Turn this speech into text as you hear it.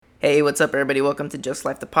Hey, what's up, everybody? Welcome to Just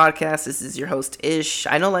Life, the podcast. This is your host, Ish.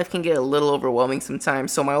 I know life can get a little overwhelming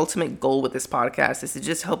sometimes, so my ultimate goal with this podcast is to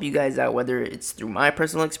just help you guys out, whether it's through my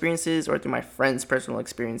personal experiences or through my friends' personal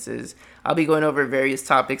experiences. I'll be going over various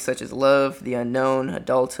topics such as love, the unknown,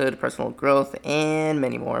 adulthood, personal growth, and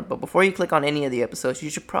many more. But before you click on any of the episodes,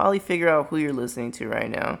 you should probably figure out who you're listening to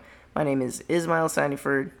right now. My name is Ismail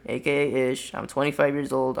Saniford, aka Ish. I'm 25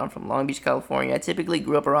 years old. I'm from Long Beach, California. I typically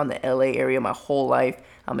grew up around the LA area my whole life.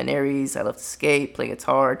 I'm an Aries. I love to skate, play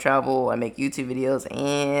guitar, travel. I make YouTube videos,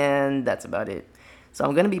 and that's about it. So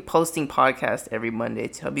I'm going to be posting podcasts every Monday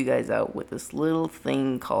to help you guys out with this little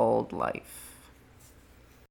thing called life.